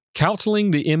counseling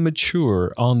the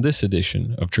immature on this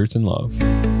edition of Truth and Love.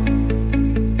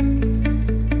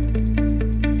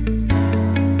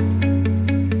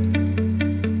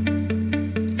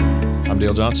 I'm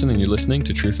Dale Johnson, and you're listening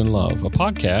to Truth and Love, a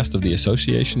podcast of the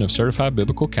Association of Certified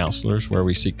Biblical Counselors, where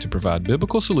we seek to provide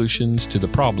biblical solutions to the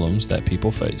problems that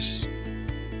people face.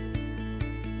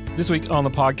 This week on the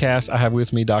podcast, I have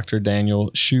with me Dr. Daniel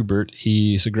Schubert.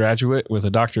 He's a graduate with a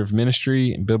Doctor of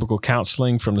Ministry in Biblical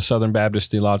Counseling from the Southern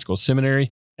Baptist Theological Seminary,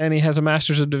 and he has a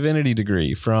Master's of Divinity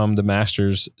degree from the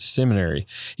Master's Seminary.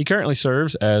 He currently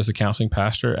serves as the counseling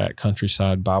pastor at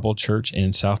Countryside Bible Church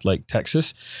in Southlake,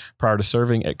 Texas. Prior to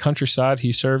serving at Countryside,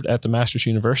 he served at the Master's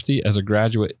University as a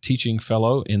graduate teaching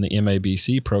fellow in the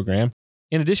MABC program.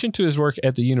 In addition to his work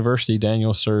at the university,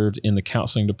 Daniel served in the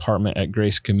counseling department at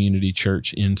Grace Community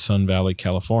Church in Sun Valley,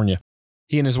 California.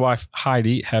 He and his wife,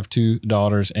 Heidi, have two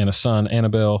daughters and a son,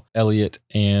 Annabelle, Elliot,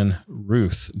 and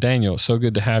Ruth. Daniel, so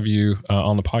good to have you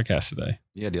on the podcast today.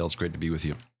 Yeah, Dale, it's great to be with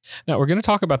you. Now, we're going to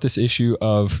talk about this issue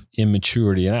of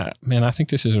immaturity. And I think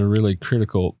this is a really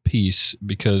critical piece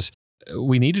because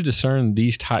we need to discern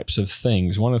these types of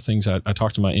things. One of the things I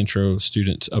talk to my intro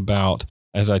students about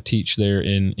as I teach there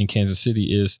in Kansas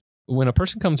City is when a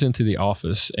person comes into the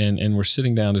office and we're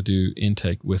sitting down to do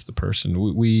intake with the person,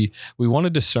 we want to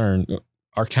discern.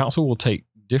 Our counsel will take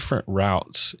different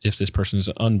routes if this person is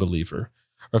an unbeliever,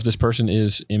 or if this person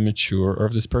is immature, or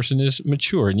if this person is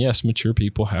mature. And yes, mature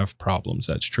people have problems.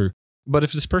 That's true. But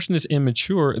if this person is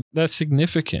immature, that's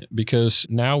significant because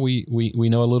now we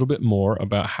know a little bit more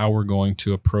about how we're going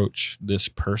to approach this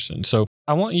person. So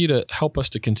I want you to help us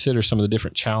to consider some of the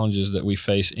different challenges that we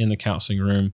face in the counseling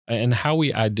room and how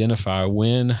we identify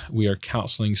when we are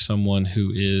counseling someone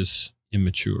who is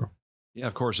immature. Yeah,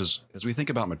 of course. As we think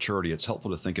about maturity, it's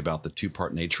helpful to think about the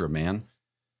two-part nature of man,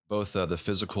 both the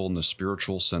physical and the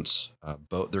spiritual, since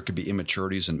both there could be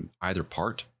immaturities in either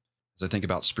part. As I think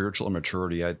about spiritual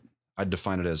immaturity, I'd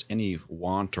define it as any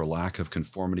want or lack of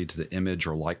conformity to the image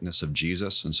or likeness of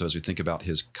Jesus. And so as we think about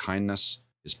his kindness,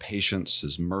 his patience,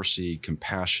 his mercy,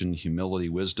 compassion, humility,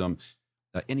 wisdom,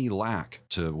 any lack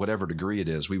to whatever degree it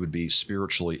is, we would be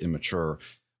spiritually immature.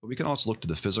 But we can also look to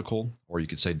the physical, or you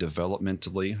could say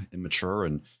developmentally immature.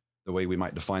 And the way we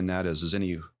might define that is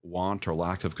any want or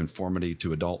lack of conformity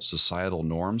to adult societal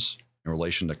norms in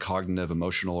relation to cognitive,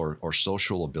 emotional, or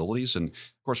social abilities. And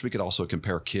of course, we could also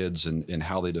compare kids and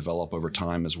how they develop over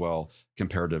time as well,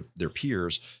 compared to their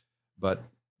peers. But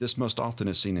this most often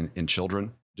is seen in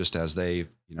children, just as they,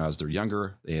 as they're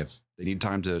younger, they need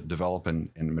time to develop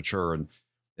and mature. And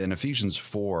in Ephesians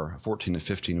 4:14 to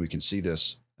 15, we can see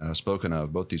this spoken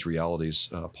of, both these realities.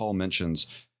 Paul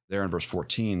mentions there in verse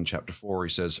 14, chapter 4, he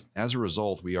says, as a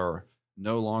result, we are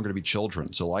no longer to be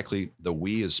children. So likely the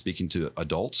we is speaking to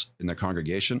adults in the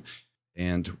congregation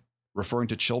and referring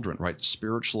to children, right?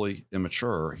 Spiritually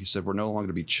immature. He said, we're no longer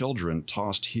to be children,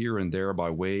 tossed here and there by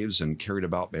waves and carried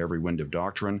about by every wind of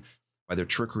doctrine, by the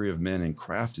trickery of men and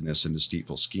craftiness and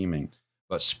deceitful scheming.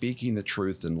 But speaking the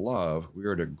truth in love, we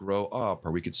are to grow up,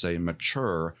 or we could say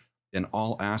mature, in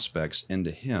all aspects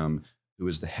into him who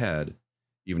is the head,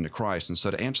 even to Christ. And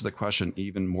so to answer the question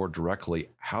even more directly,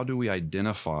 how do we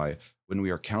identify when we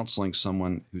are counseling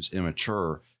someone who's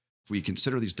immature? If we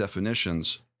consider these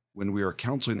definitions, when we are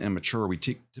counseling the immature, we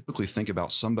typically think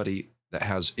about somebody that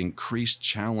has increased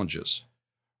challenges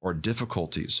or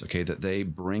difficulties, okay, that they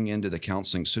bring into the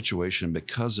counseling situation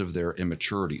because of their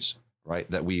immaturities, right,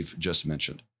 that we've just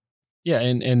mentioned. Yeah,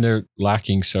 and they're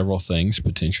lacking several things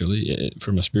potentially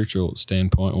from a spiritual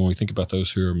standpoint. When we think about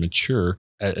those who are mature,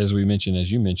 as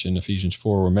you mentioned, Ephesians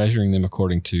 4, we're measuring them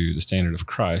according to the standard of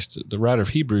Christ. The writer of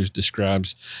Hebrews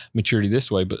describes maturity this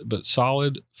way, but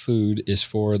solid food is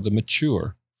for the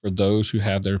mature, for those who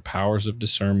have their powers of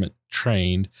discernment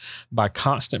trained by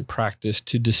constant practice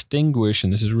to distinguish,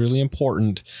 and this is really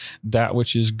important, that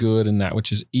which is good and that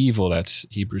which is evil. That's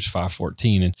Hebrews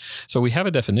 5:14. And so we have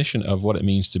a definition of what it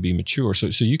means to be mature. So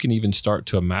you can even start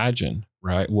to imagine,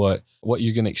 right, what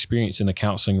you're going to experience in the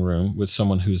counseling room with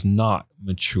someone who's not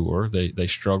mature. They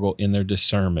struggle in their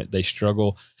discernment. They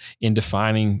struggle in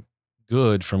defining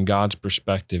good from God's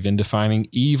perspective, in defining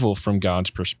evil from God's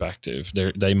perspective.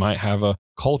 They might have a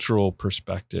cultural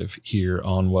perspective here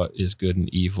on what is good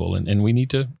and evil, and we need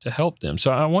to help them.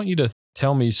 So I want you to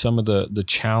tell me some of the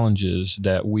challenges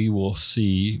that we will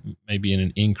see, maybe in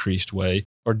an increased way,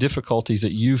 or difficulties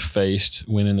that you've faced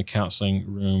when in the counseling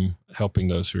room helping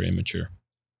those who are immature.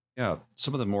 Yeah,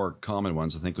 some of the more common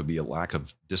ones I think would be a lack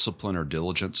of discipline or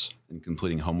diligence in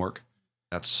completing homework.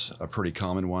 That's a pretty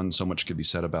common one. So much could be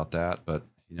said about that, but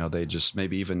they just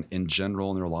maybe even in general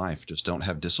in their life just don't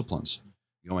have disciplines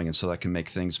going. And so that can make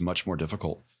things much more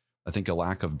difficult. I think a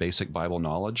lack of basic Bible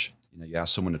knowledge. You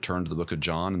ask someone to turn to the book of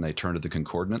John and they turn to the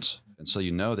concordance. And so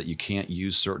you know that you can't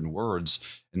use certain words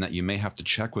and that you may have to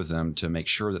check with them to make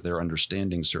sure that they're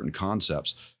understanding certain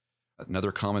concepts.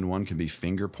 Another common one can be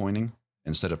finger pointing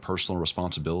instead of personal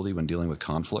responsibility when dealing with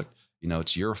conflict.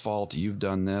 It's your fault. You've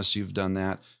done this, you've done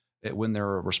that. When there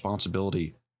are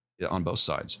responsibility on both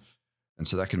sides. And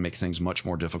so that can make things much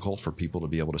more difficult for people to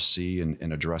be able to see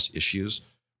and address issues.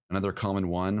 Another common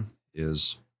one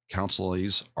is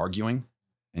counselees arguing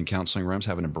in counseling rooms,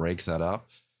 having to break that up.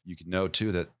 You can know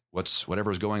too that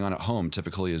whatever is going on at home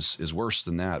typically is worse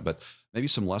than that. But maybe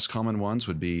some less common ones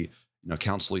would be,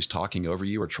 counselees talking over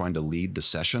you or trying to lead the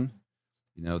session.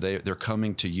 They're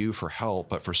coming to you for help,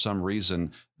 but for some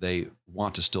reason they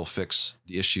want to still fix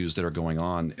the issues that are going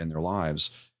on in their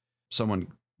lives. Someone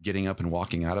getting up and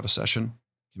walking out of a session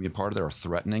can be a part of that, or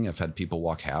threatening. I've had people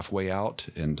walk halfway out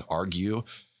and argue,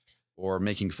 or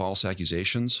making false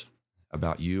accusations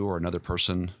about you or another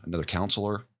person, another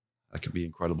counselor. That can be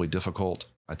incredibly difficult.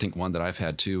 I think one that I've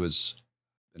had too is,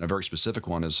 and a very specific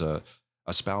one, is a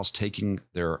spouse taking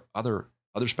their other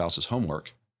spouse's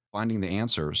homework, finding the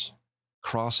answers,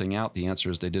 crossing out the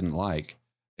answers they didn't like,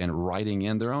 and writing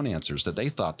in their own answers that they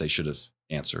thought they should have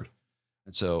answered.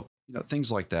 And so,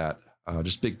 things like that,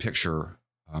 just big picture,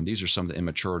 these are some of the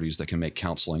immaturities that can make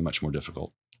counseling much more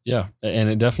difficult. Yeah, and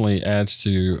it definitely adds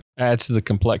to the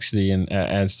complexity and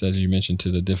adds to, as you mentioned,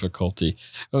 to the difficulty.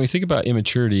 When we think about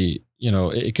immaturity,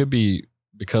 it could be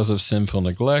because of sinful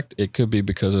neglect. It could be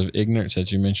because of ignorance,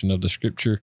 as you mentioned, of the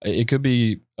scripture. It could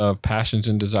be of passions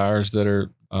and desires that are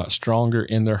stronger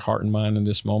in their heart and mind in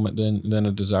this moment than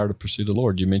a desire to pursue the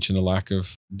Lord. You mentioned a lack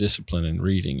of discipline and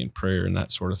reading and prayer and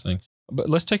that sort of thing. But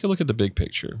let's take a look at the big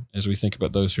picture as we think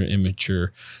about those who are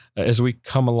immature. As we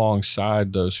come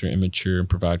alongside those who are immature and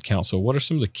provide counsel, what are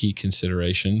some of the key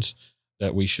considerations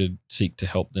that we should seek to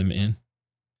help them in?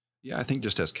 Yeah, I think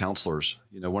just as counselors,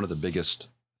 one of the biggest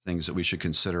things that we should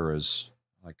consider is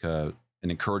like an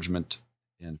encouragement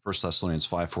in 1 Thessalonians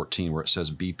 5:14, where it says,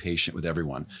 "Be patient with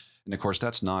everyone." And of course,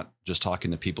 that's not just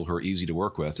talking to people who are easy to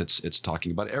work with. It's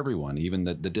talking about everyone, even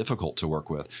the difficult to work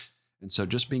with. And so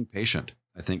just being patient,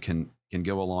 I think, can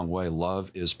go a long way.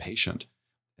 Love is patient.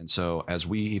 And so as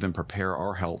we even prepare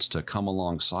our helps to come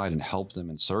alongside and help them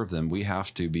and serve them, we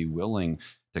have to be willing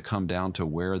to come down to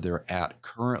where they're at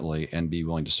currently and be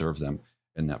willing to serve them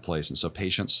in that place. And so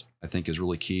patience, I think, is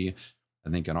really key. I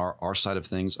think on our side of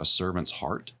things, a servant's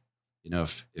heart.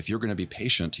 If you're going to be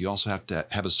patient, you also have to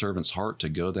have a servant's heart to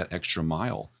go that extra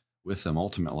mile with them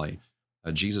ultimately.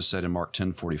 Jesus said in Mark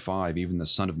 10:45, even the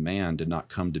Son of Man did not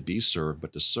come to be served,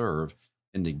 but to serve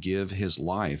and to give his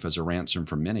life as a ransom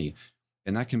for many.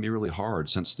 And that can be really hard,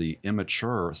 since the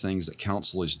immature things that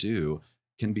counselors do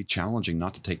can be challenging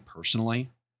not to take personally,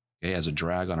 okay, as a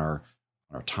drag on our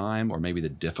time, or maybe the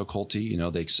difficulty.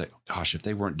 They say, oh, gosh, if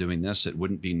they weren't doing this, it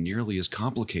wouldn't be nearly as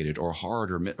complicated or hard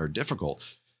or difficult.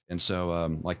 And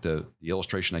so like the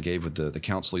illustration I gave with the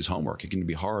counselee's homework, it can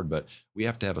be hard, but we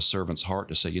have to have a servant's heart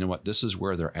to say, you know what, this is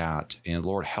where they're at. And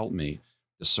Lord, help me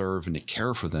to serve and to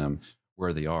care for them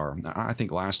where they are. I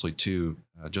think lastly, too,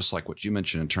 just like what you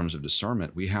mentioned in terms of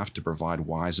discernment, we have to provide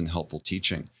wise and helpful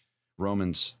teaching.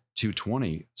 Romans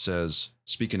 2:20 says,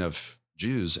 speaking of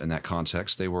Jews in that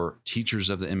context, they were teachers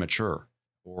of the immature.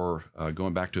 Or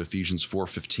going back to Ephesians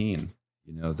 4:15,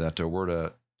 that we're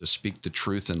to speak the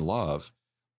truth in love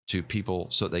to people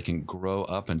so that they can grow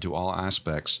up into all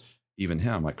aspects, even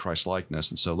him, like Christ likeness.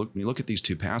 And so when you look at these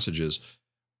two passages,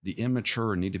 the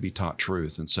immature need to be taught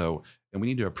truth. And we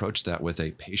need to approach that with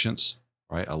a patience,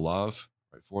 right? A love,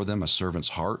 right, for them, a servant's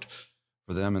heart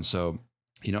for them. And so,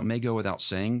 it may go without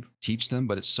saying, teach them,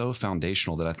 but it's so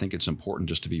foundational that I think it's important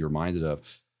just to be reminded of.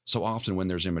 So often when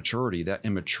there's immaturity, that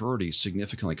immaturity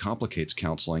significantly complicates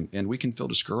counseling, and we can feel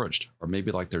discouraged, or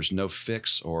maybe like there's no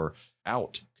fix or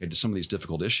out, okay, to some of these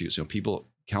difficult issues.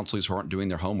 Counselors who aren't doing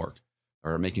their homework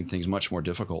are making things much more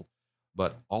difficult.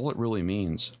 But all it really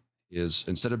means is,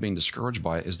 instead of being discouraged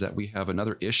by it, is that we have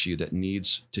another issue that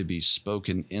needs to be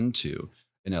spoken into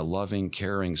in a loving,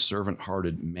 caring,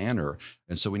 servant-hearted manner.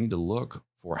 And so we need to look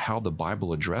for how the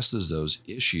Bible addresses those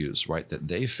issues, right, that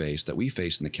we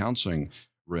face in the counseling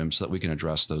room, so that we can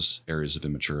address those areas of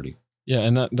immaturity. Yeah,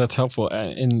 and that's helpful.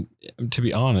 And to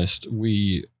be honest,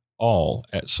 we all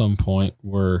at some point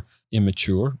were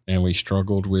immature and we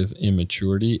struggled with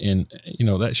immaturity. And,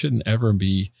 that shouldn't ever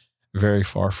be very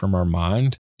far from our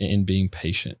mind, in being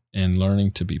patient and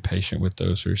learning to be patient with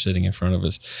those who are sitting in front of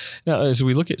us. Now, as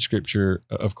we look at scripture,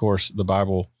 of course, the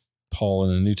Bible, Paul in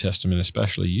the New Testament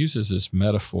especially, uses this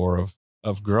metaphor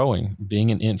of growing, being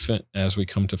an infant as we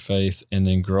come to faith, and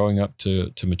then growing up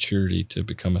to maturity to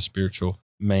become a spiritual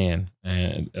man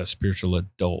and a spiritual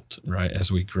adult, right,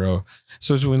 as we grow.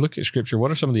 So as we look at Scripture,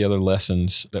 what are some of the other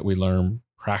lessons that we learn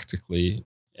practically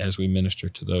as we minister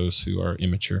to those who are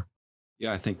immature?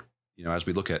 Yeah, I think, as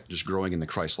we look at just growing in the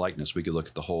Christ likeness, we could look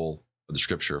at the whole of the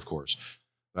scripture, of course.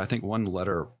 But I think one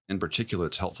letter in particular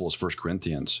that's helpful is First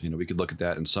Corinthians. We could look at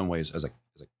that in some ways as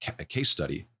a case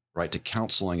study, right, to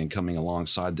counseling and coming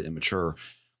alongside the immature.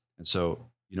 And so,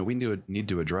 we need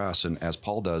to address, and as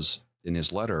Paul does in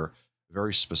his letter,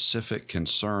 very specific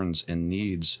concerns and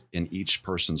needs in each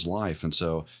person's life. And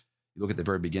so you look at the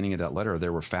very beginning of that letter,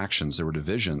 there were factions, there were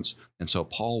divisions. And so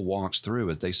Paul walks through,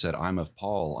 as they said, I'm of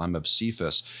Paul, I'm of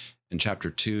Cephas, in chapter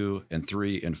 2 and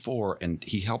 3 and 4, and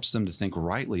he helps them to think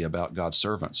rightly about God's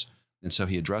servants. And so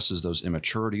he addresses those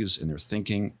immaturities in their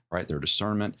thinking, right, their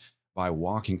discernment, by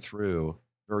walking through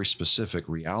very specific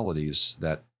realities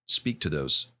that speak to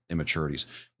those immaturities.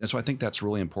 And so I think that's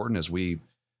really important as we,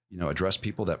 address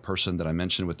people. That person that I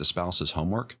mentioned with the spouse's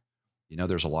homework,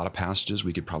 there's a lot of passages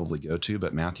we could probably go to,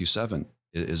 but Matthew 7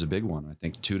 is a big one. I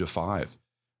think 2 to 5,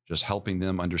 just helping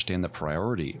them understand the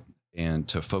priority and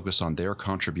to focus on their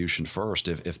contribution first.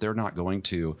 If they're not going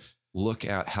to look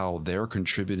at how they're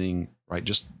contributing, right,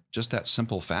 just that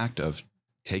simple fact of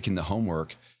taking the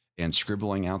homework and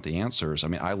scribbling out the answers. I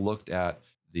mean, I looked at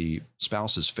the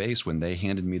spouse's face when they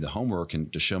handed me the homework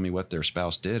and to show me what their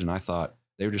spouse did, and I thought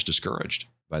they were just discouraged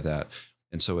by that.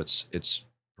 And so it's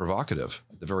provocative,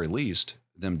 at the very least,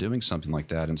 them doing something like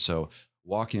that. And so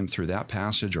walking them through that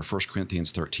passage or 1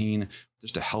 Corinthians 13,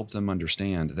 just to help them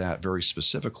understand that very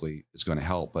specifically is going to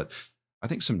help. But I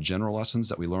think some general lessons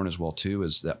that we learn as well, too,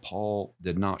 is that Paul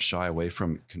did not shy away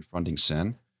from confronting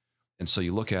sin. And so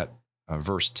you look at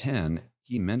verse 10,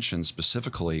 he mentions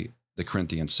specifically the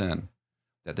Corinthian sin,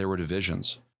 that there were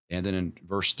divisions. And then in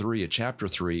verse 3 of chapter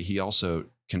 3, he also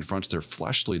confronts their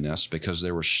fleshliness because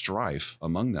there was strife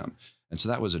among them. And so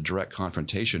that was a direct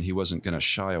confrontation. He wasn't going to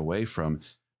shy away from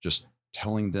just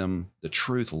telling them the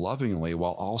truth lovingly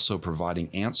while also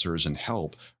providing answers and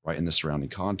help, right, in the surrounding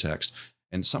context.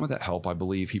 And some of that help, I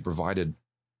believe, he provided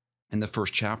in the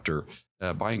first chapter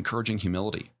by encouraging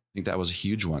humility. I think that was a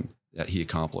huge one that he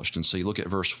accomplished. And so you look at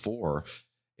verse 4,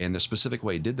 and the specific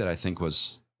way he did that, I think,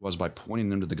 was by pointing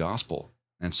them to the gospel.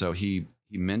 And so he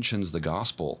mentions the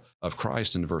gospel of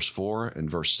Christ in verse 4 and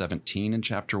verse 17 in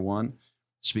chapter 1,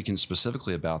 speaking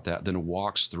specifically about that, then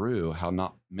walks through how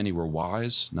not many were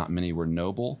wise, not many were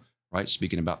noble, right?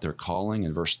 Speaking about their calling.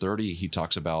 In verse 30, he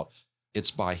talks about it's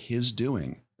by his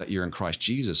doing that you're in Christ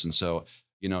Jesus. And so,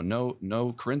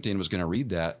 no Corinthian was going to read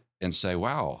that and say,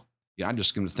 wow, I'm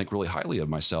just going to think really highly of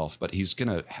myself, but he's going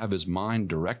to have his mind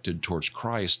directed towards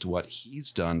Christ, what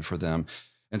he's done for them.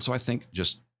 And so I think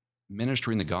just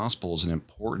ministering the gospel is an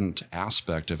important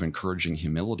aspect of encouraging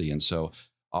humility. And so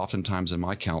oftentimes in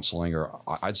my counseling, or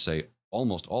I'd say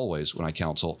almost always when I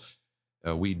counsel,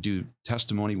 we do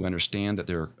testimony. We understand that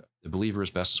they're the believer as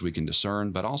best as we can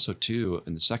discern, but also too,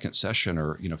 in the second session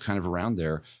or, kind of around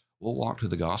there, we'll walk through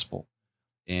the gospel.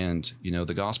 And,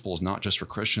 the gospel is not just for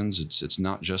Christians. It's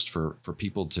not just for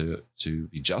people to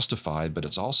be justified, but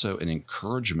it's also an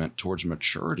encouragement towards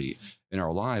maturity in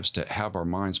our lives, to have our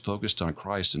minds focused on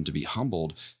Christ and to be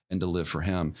humbled and to live for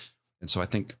him. And so I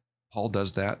think Paul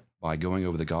does that by going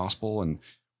over the gospel and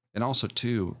also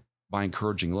too, by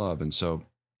encouraging love. And so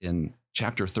in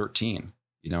chapter 13,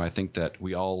 I think that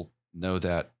we all know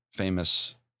that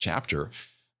famous chapter,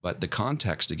 but the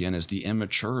context again is the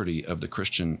immaturity of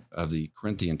the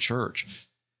Corinthian church.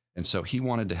 And so he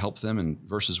wanted to help them in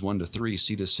verses 1 to 3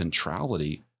 see the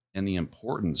centrality and the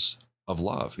importance of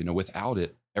love. Without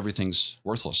it, everything's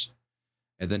worthless.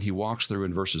 And then he walks through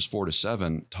in verses 4 to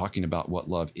 7, talking about what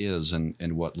love is and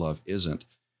what love isn't.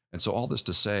 And so all this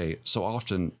to say, so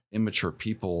often immature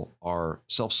people are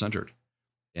self-centered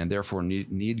and therefore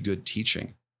need good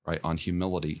teaching, right, on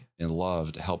humility and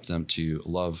love to help them to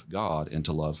love God and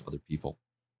to love other people.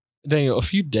 Daniel, a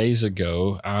few days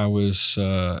ago, I was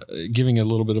giving a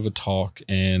little bit of a talk,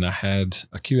 and I had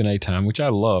a Q&A time, which I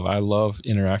love. I love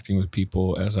interacting with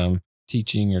people as I'm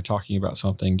teaching or talking about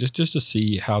something, just to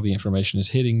see how the information is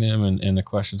hitting them and the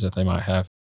questions that they might have.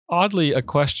 Oddly, a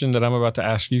question that I'm about to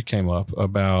ask you came up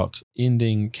about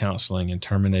ending counseling and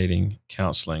terminating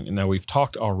counseling. And now we've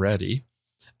talked already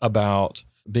about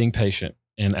being patient,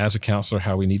 and as a counselor,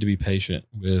 how we need to be patient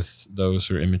with those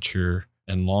who are immature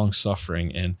and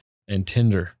long-suffering and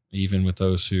tender, even with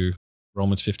those who,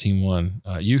 Romans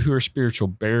 15:1, you who are spiritual,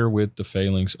 bear with the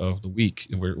failings of the weak.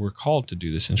 And we're called to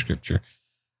do this in Scripture.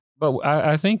 But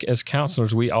I think as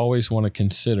counselors, we always want to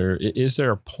consider, is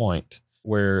there a point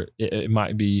where it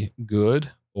might be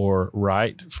good or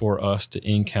right for us to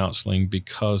end counseling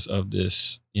because of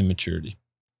this immaturity?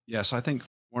 Yes, I think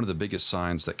One of the biggest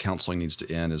signs that counseling needs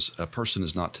to end is a person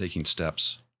is not taking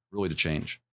steps really to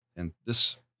change. And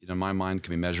this, in my mind,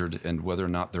 can be measured in whether or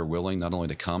not they're willing not only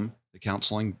to come to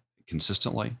counseling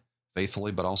consistently,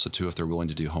 faithfully, but also too if they're willing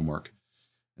to do homework.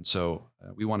 And so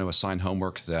we want to assign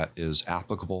homework that is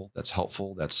applicable, that's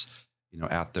helpful, that's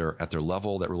at their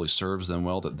level, that really serves them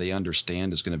well, that they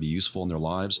understand is going to be useful in their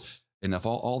lives. And if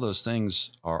all those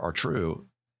things are true,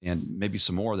 and maybe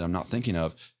some more that I'm not thinking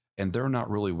of, and they're not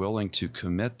really willing to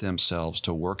commit themselves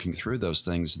to working through those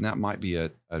things, and that might be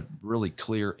a really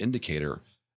clear indicator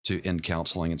to end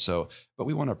counseling. And so, but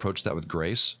we want to approach that with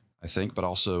grace, I think, but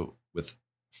also with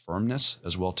firmness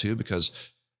as well too, because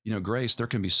grace, there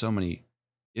can be so many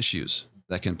issues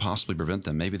that can possibly prevent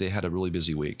them. Maybe they had a really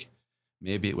busy week.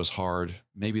 Maybe it was hard.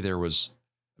 Maybe there was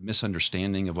a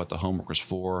misunderstanding of what the homework was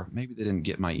for. Maybe they didn't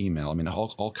get my email. I mean,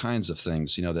 all kinds of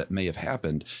things, that may have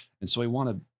happened. And so we want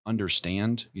to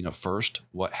understand, first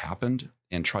what happened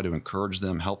and try to encourage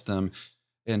them, help them,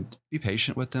 and be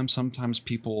patient with them. Sometimes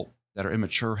people that are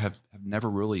immature have never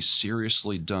really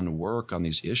seriously done work on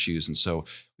these issues. And so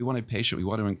we want to be patient. We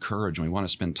want to encourage, and we want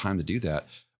to spend time to do that.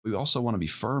 We also want to be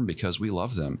firm because we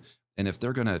love them. And if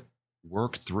they're going to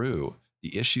work through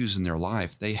the issues in their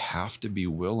life, they have to be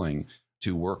willing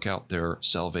to work out their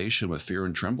salvation with fear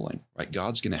and trembling, right?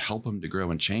 God's going to help them to grow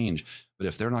and change. But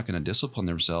if they're not going to discipline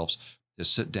themselves to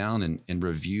sit down and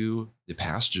review the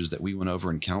passages that we went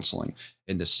over in counseling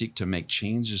and to seek to make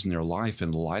changes in their life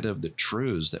in light of the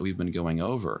truths that we've been going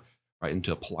over, right? And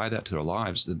to apply that to their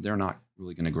lives, then they're not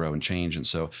really going to grow and change. And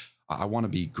so I want to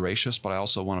be gracious, but I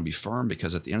also want to be firm,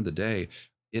 because at the end of the day,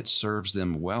 it serves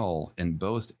them well in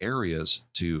both areas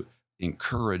to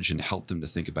encourage and help them to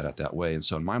think about it that way. And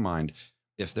so in my mind,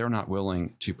 if they're not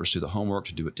willing to pursue the homework,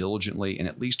 to do it diligently, and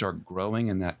at least are growing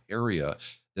in that area,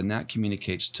 then that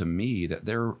communicates to me that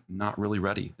they're not really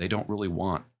ready. They don't really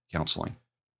want counseling.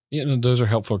 Those are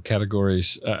helpful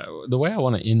categories. The way I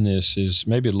want to end this is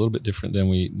maybe a little bit different than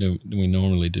we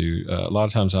normally do. A lot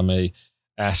of times I may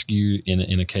ask you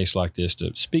in a case like this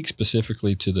to speak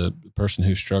specifically to the person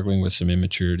who's struggling with some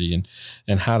immaturity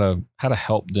and how to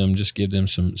help them, just give them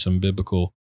some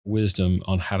biblical wisdom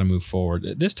on how to move forward.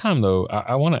 This time, though,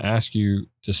 I want to ask you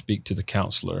to speak to the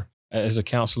counselor. As a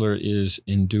counselor is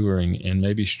enduring and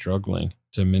maybe struggling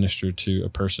to minister to a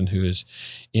person who is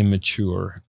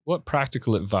immature, what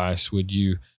practical advice would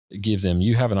you give them?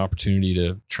 You have an opportunity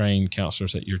to train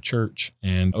counselors at your church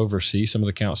and oversee some of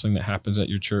the counseling that happens at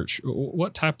your church.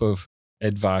 What type of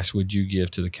advice would you give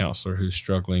to the counselor who's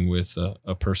struggling with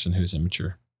a person who's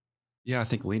immature? Yeah, I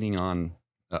think leaning on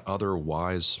other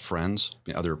wise friends,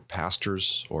 other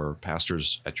pastors or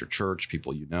pastors at your church,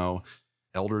 people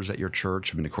elders at your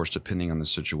church. I mean, of course, depending on the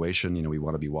situation, we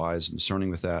want to be wise and discerning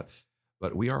with that.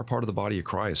 But we are a part of the body of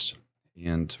Christ.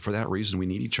 And for that reason, we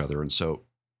need each other. And so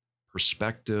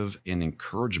perspective and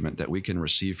encouragement that we can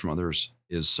receive from others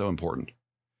is so important.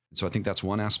 And so I think that's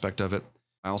one aspect of it.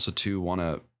 I also, too, want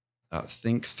to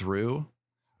think through,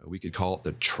 we could call it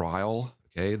the trial,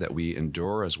 okay, that we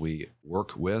endure as we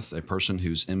work with a person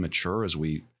who's immature, as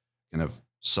we kind of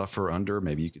suffer under,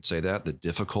 maybe you could say that, the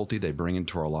difficulty they bring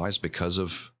into our lives because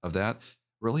of that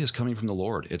really is coming from the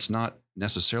Lord. It's not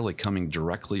necessarily coming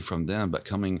directly from them, but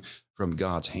coming from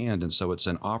God's hand. And so it's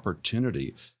an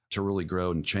opportunity to really grow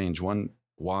and change. One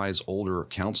wise older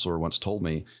counselor once told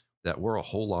me that we're a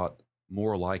whole lot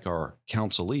more like our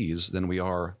counselees than we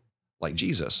are like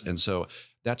Jesus. And so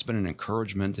that's been an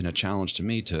encouragement and a challenge to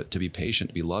me to be patient,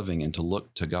 to be loving, and to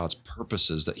look to God's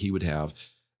purposes that he would have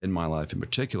in my life in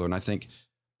particular. And I think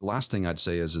the last thing I'd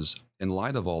say is in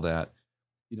light of all that,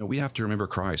 we have to remember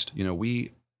Christ.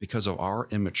 We, because of our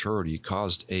immaturity,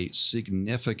 caused a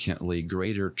significantly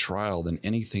greater trial than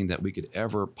anything that we could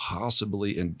ever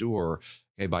possibly endure,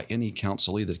 okay, by any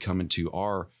counselee that come into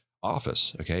our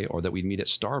office, okay, or that we'd meet at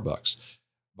Starbucks.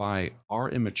 By our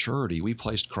immaturity, we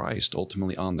placed Christ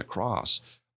ultimately on the cross.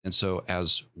 And so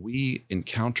as we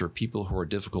encounter people who are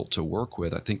difficult to work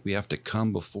with, I think we have to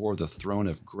come before the throne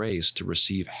of grace to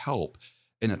receive help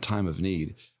in a time of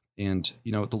need. And,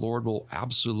 the Lord will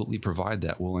absolutely provide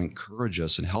that, will encourage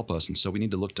us and help us. And so we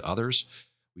need to look to others.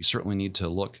 We certainly need to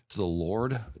look to the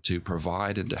Lord to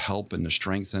provide and to help and to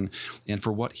strengthen, and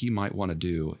for what he might want to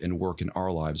do and work in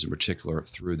our lives in particular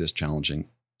through this challenging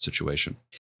situation.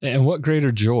 And what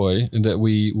greater joy that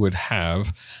we would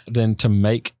have than to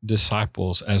make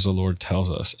disciples as the Lord tells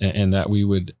us, and that we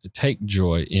would take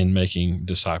joy in making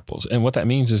disciples. And what that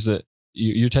means is that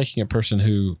you're taking a person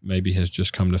who maybe has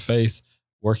just come to faith,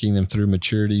 working them through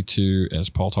maturity to, as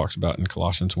Paul talks about in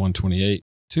Colossians 1:28,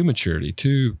 to maturity,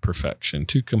 to perfection,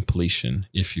 to completion,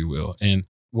 if you will. And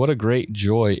what a great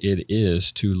joy it is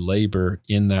to labor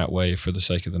in that way for the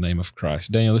sake of the name of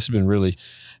Christ. Daniel, this has been really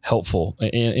helpful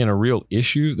in a real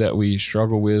issue that we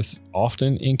struggle with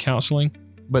often in counseling,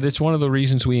 but it's one of the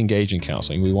reasons we engage in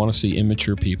counseling. We want to see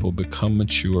immature people become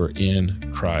mature in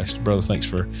Christ. Brother, thanks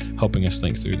for helping us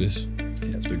think through this.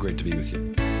 Yeah, it's been great to be with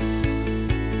you.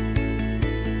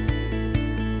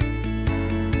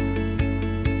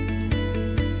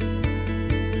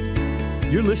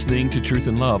 You're listening to Truth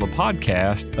and Love, a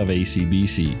podcast of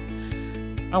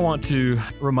ACBC. I want to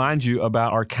remind you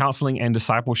about our counseling and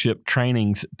discipleship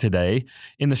trainings today.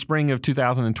 In the spring of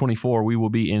 2024, we will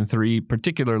be in 3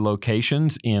 particular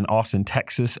locations in Austin,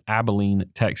 Texas, Abilene,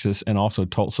 Texas, and also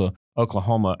Tulsa,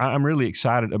 Oklahoma. I'm really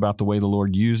excited about the way the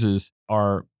Lord uses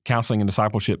our counseling and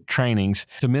discipleship trainings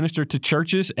to minister to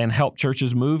churches and help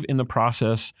churches move in the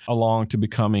process along to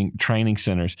becoming training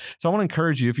centers. So I want to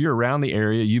encourage you, if you're around the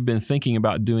area, you've been thinking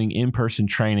about doing in-person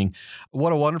training,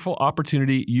 what a wonderful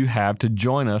opportunity you have to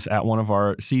join us at one of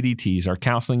our CDTs, our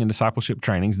counseling and discipleship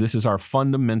trainings. This is our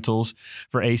fundamentals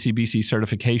for ACBC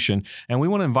certification. And we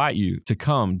want to invite you to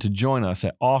come to join us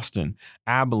at Austin,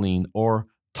 Abilene, or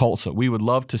Tulsa. We would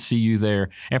love to see you there.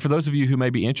 And for those of you who may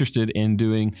be interested in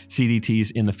doing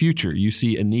CDTs in the future, you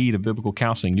see a need of biblical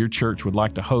counseling, your church would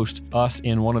like to host us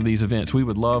in one of these events, we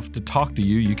would love to talk to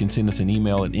you. You can send us an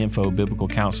email at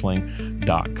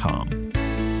info@biblicalcounseling.com.